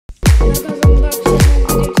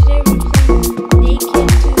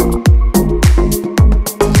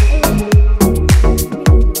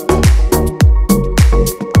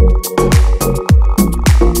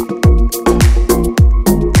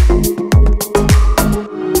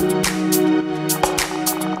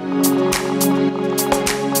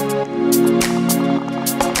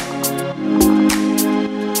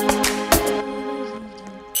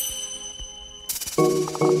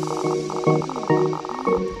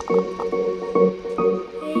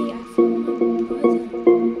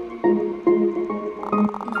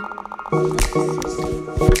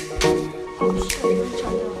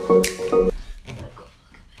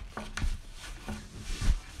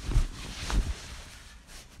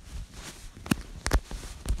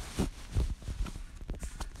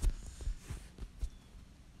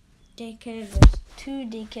Daycare, there's 2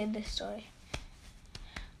 daycare this story.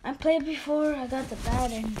 I played before, I got the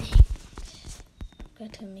bad ending.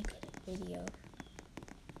 Got to make a video.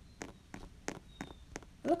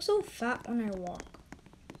 I look so fat when I walk.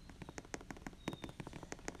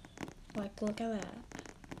 Like, look at that.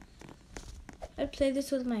 I played this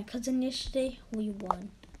with my cousin yesterday. We won.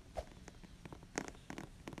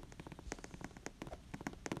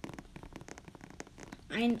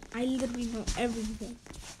 I literally know everything.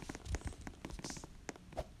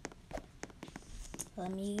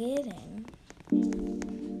 Let me get in.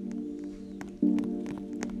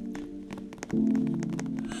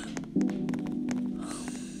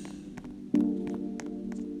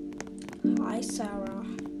 Hi, Sarah.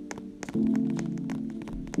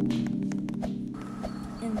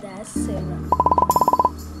 And that's Sarah.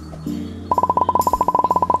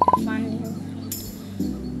 Finally.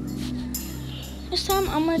 This time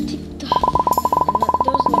I'm gonna take the.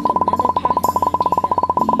 There was like another path.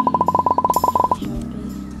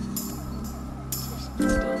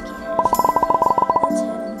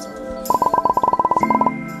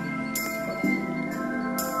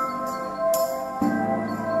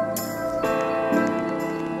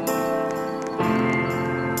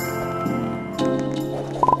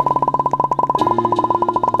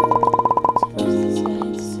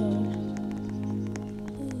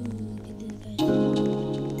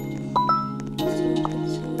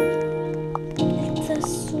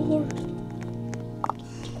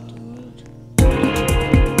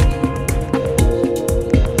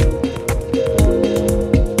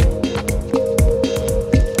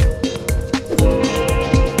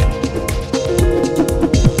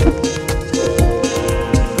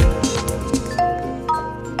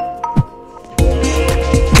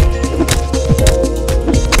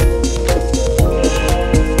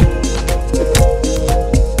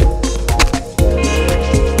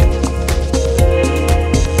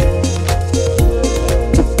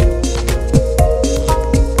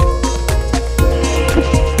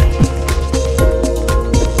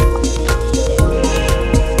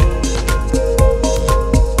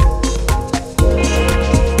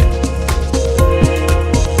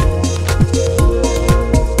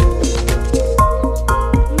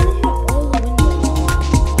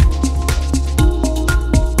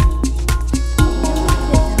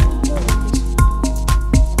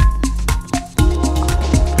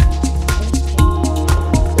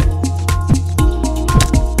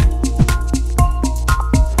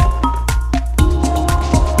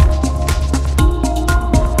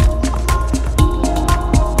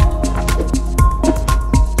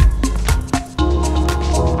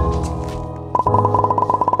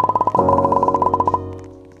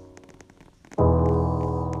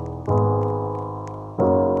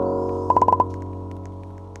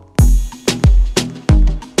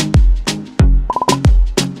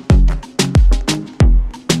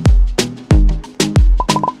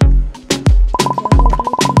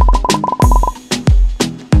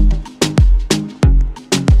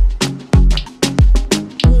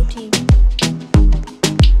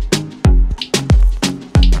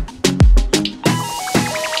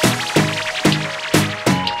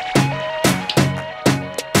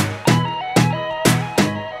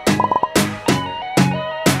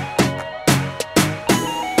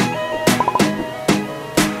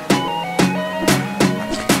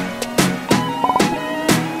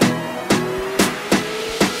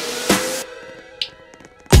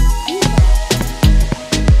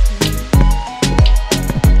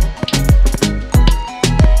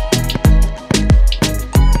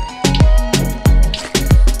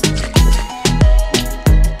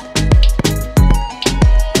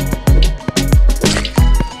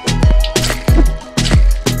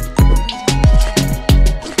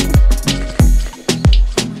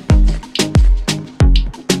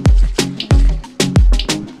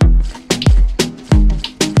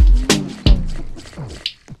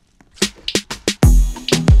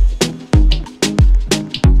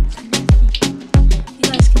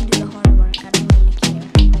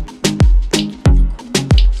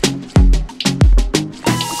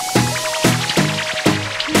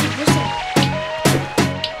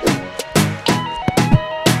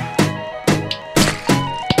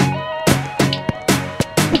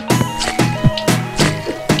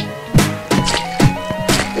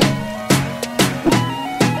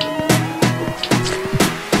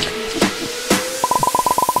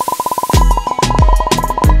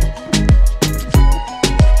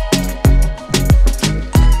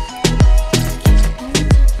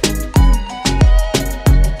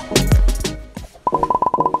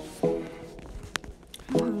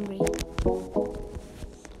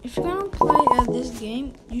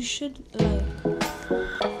 you should like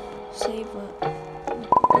save up. I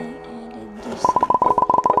added this to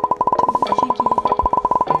a chicken.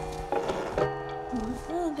 A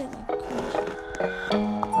little bit like crazy.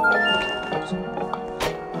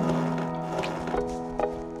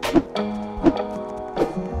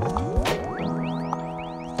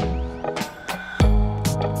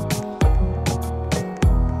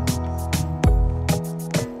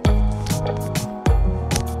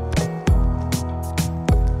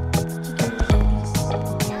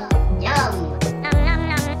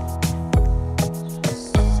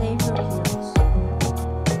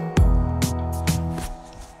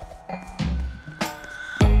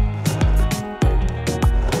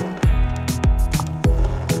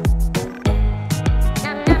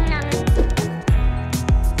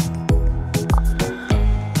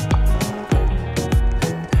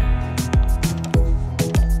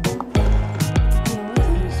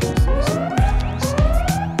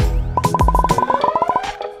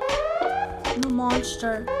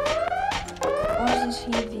 Monster. Or is this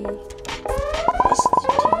TV? This is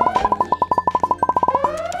TV.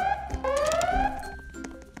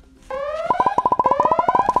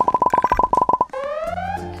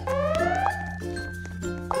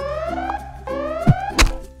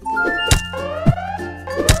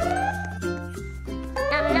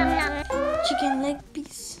 Chicken leg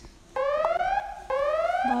piece.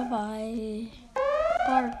 Bye bye.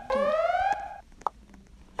 Party.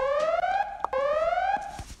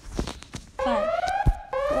 5,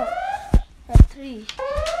 4, 3,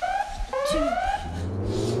 2,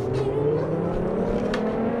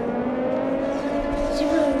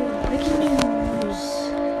 0. Breaking news.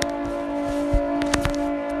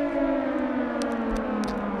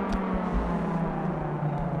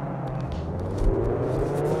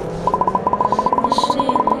 The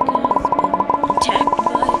sailor has been attacked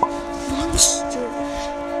by monster.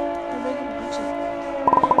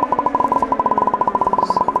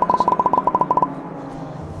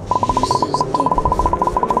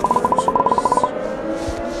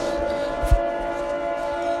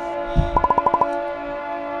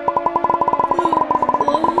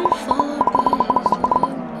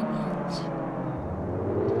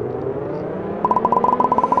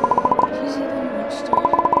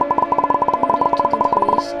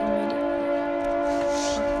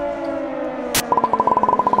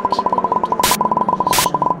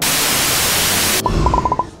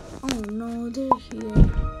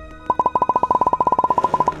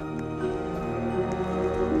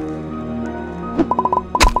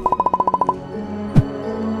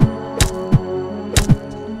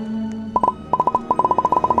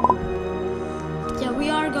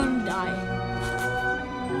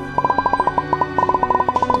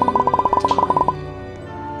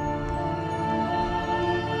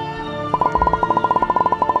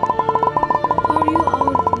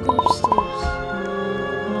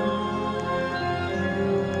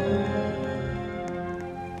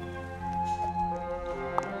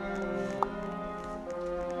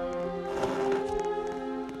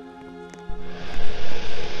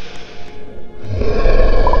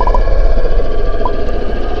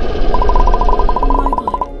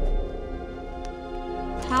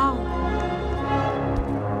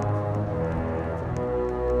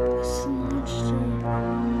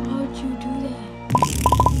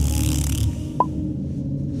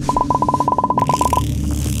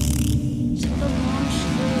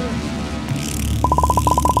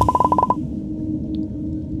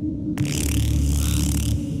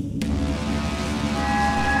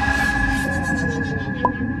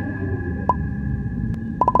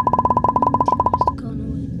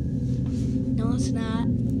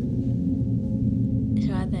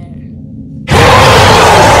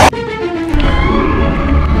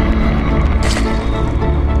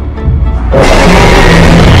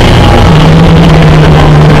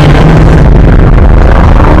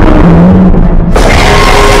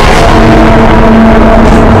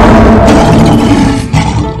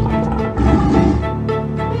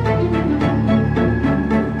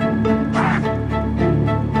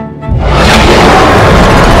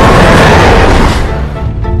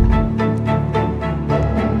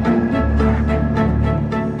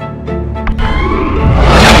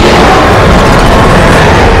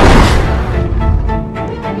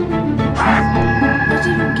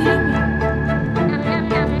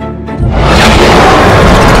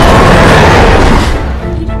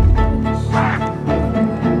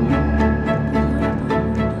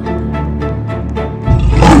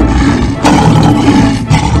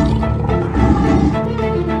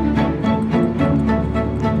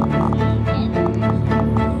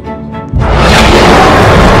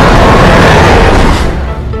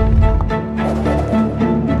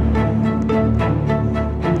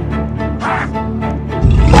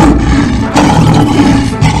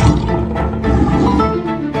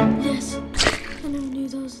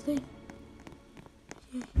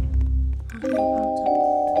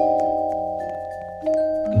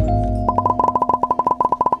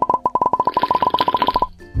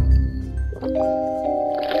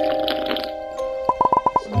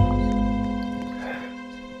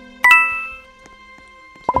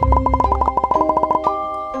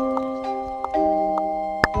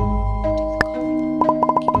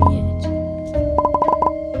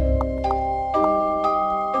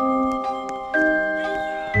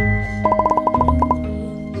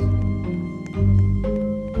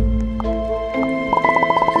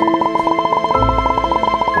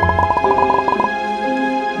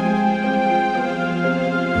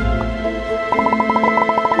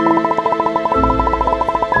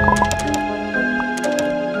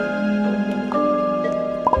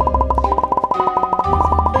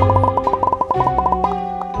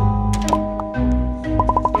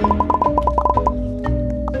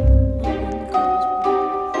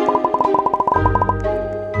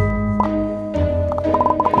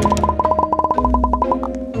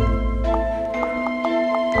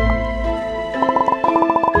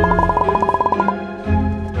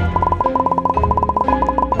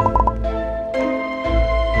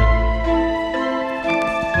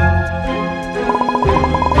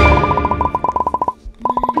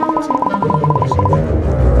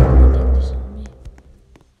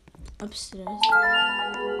 Upstairs. I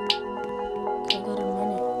got a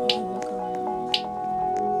minute. I can look around.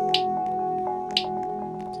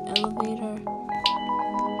 The elevator.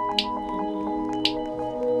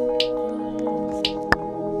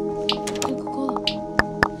 Coca-Cola.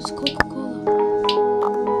 It's Coca-Cola.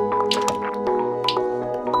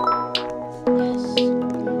 Yes.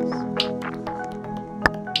 Yes.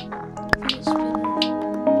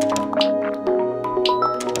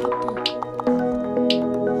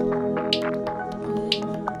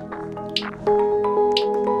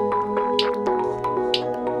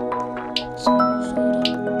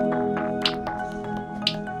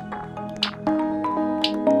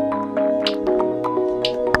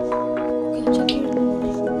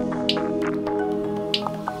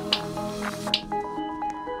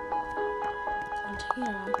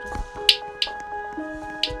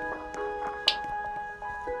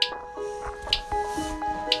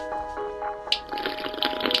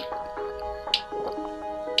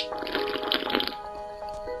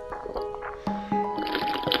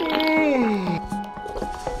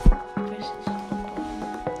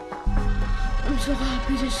 I'm so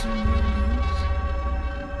happy to see you.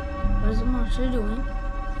 What is the monster doing?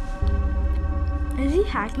 Is he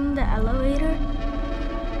hacking the elevator?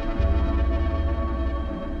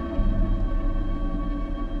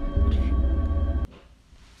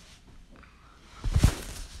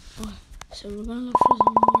 Oh, so we're gonna look for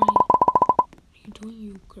some more. What are you doing,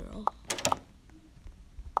 you girl?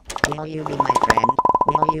 Will you be my friend?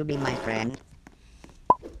 Will you be my friend?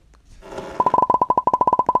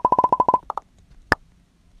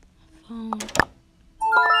 Phone.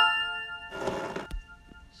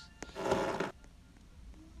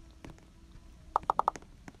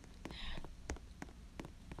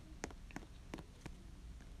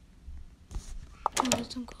 Oh, there's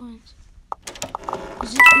some coins.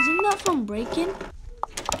 Isn't that from Breaking?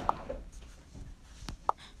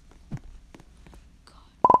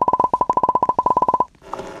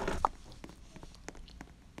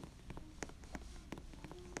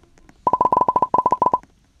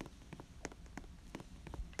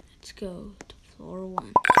 Let's go to floor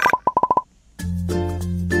 1.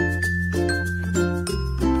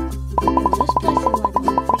 Yo, this place is like a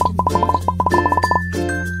freaking desert.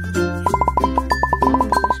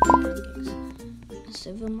 Let's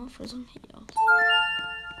save them up for some healed.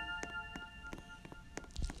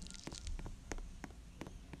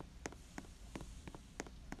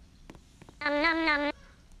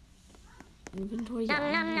 Inventory,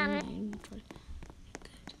 yeah, inventory.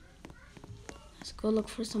 Good. Let's go look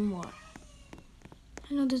for some more.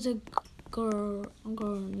 I know there's a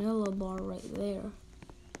granola bar right there.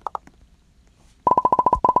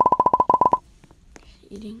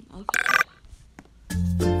 Eating? Okay.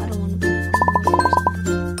 I don't want to play.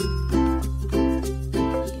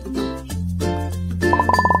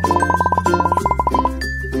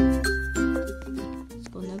 Let's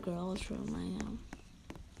go in the girl's room right now.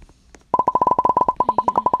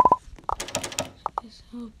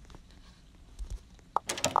 Hope.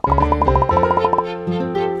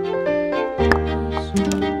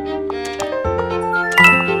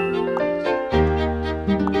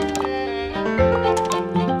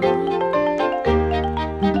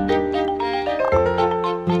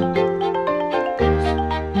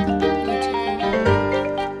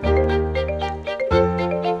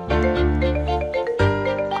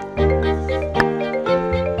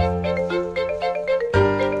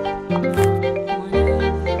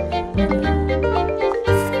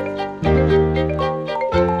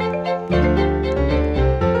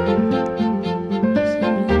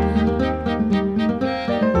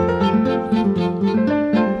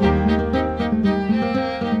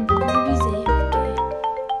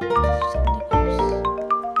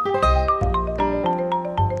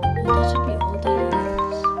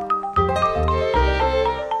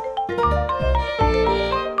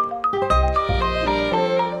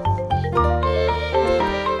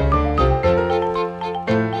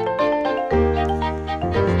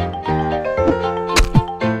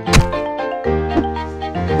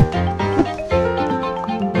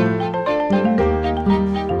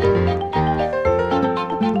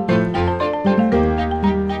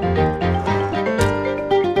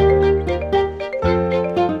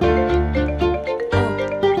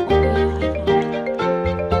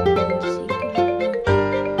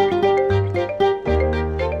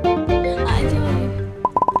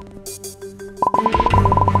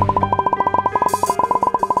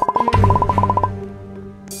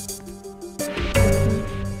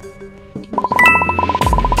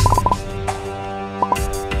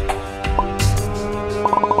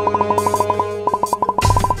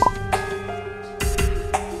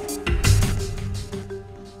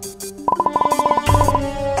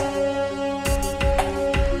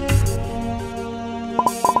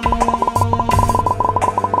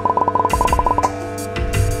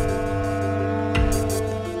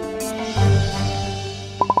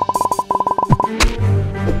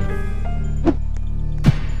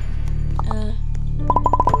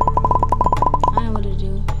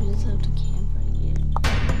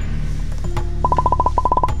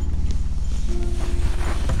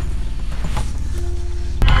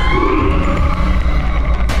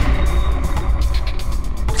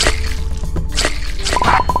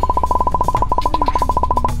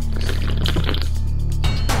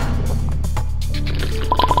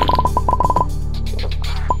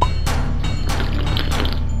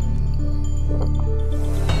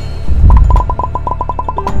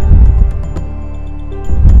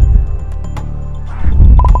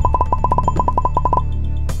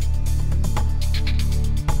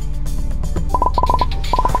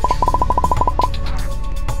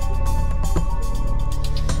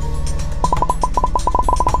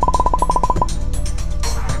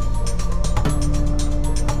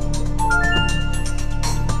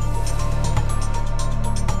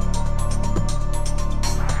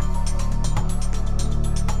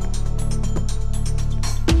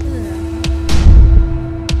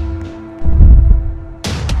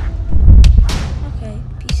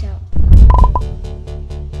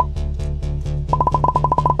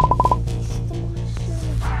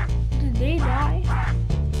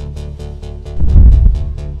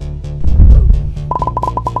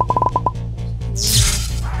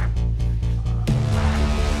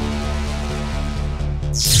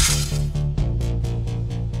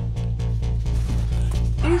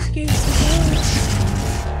 scared. Oh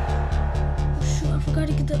shoot, I forgot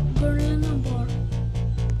to get the banana bar.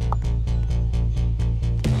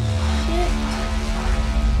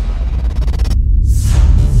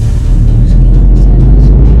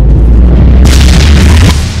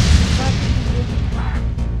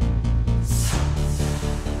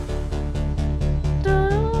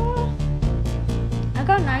 I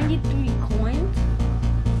got 93 coins.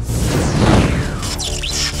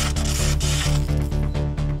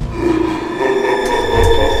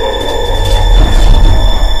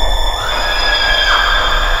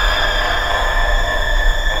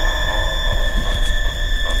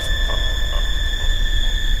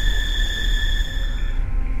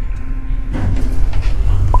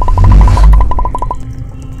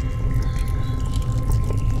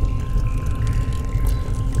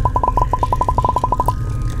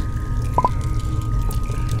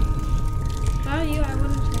 How you? I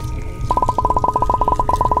want to try something.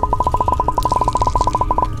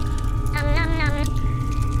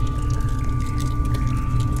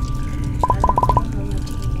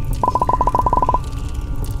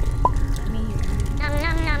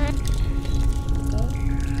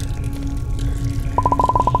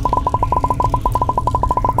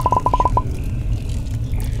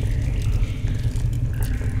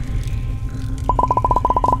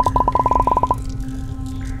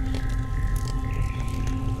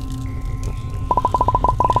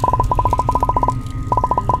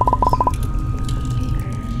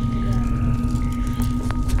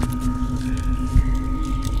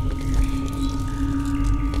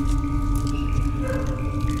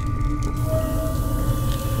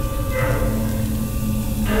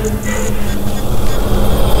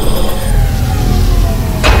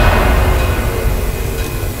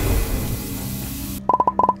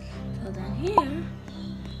 So then here,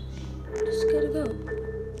 just gotta go.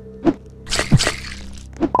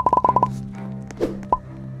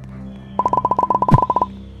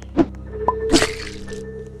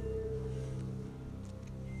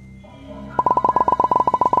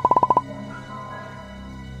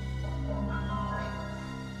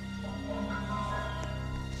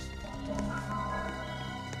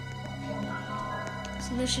 So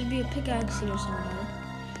there should be a pickaxe here somewhere.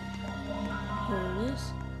 Here it is.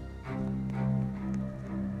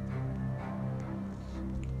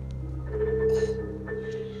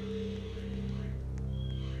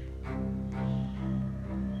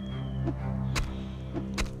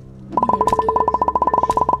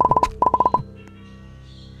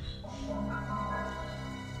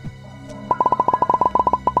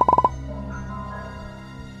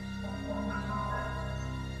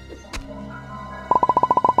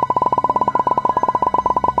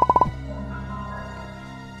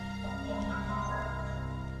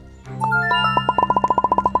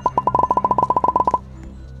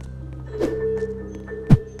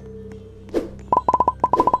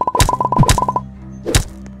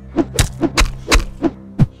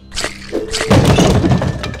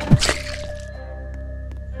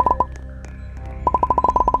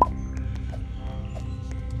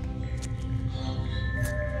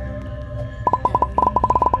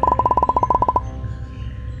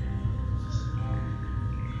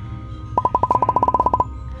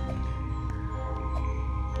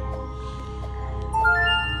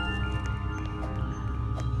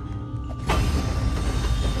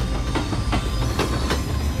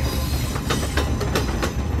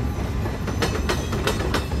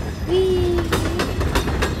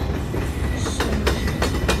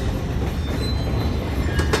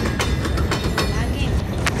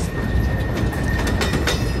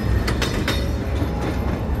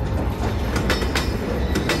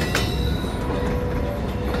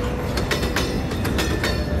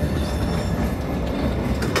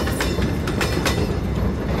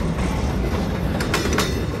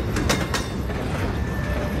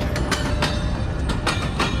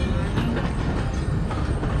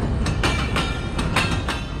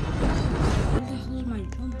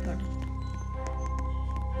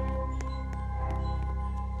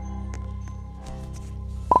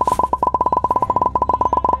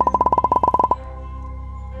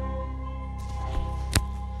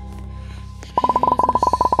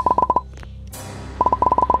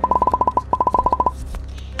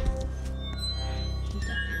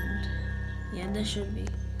 There should be.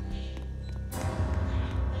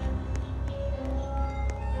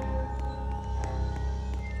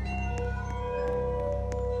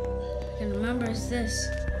 I can remember it's this.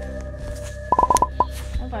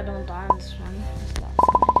 I hope I don't die on this one.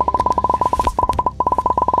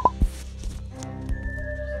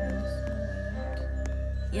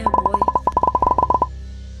 Yeah, boy.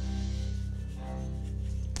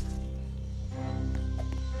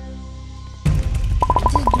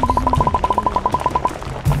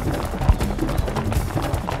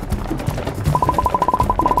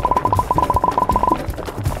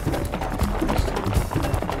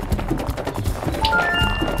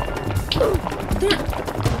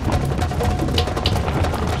 There.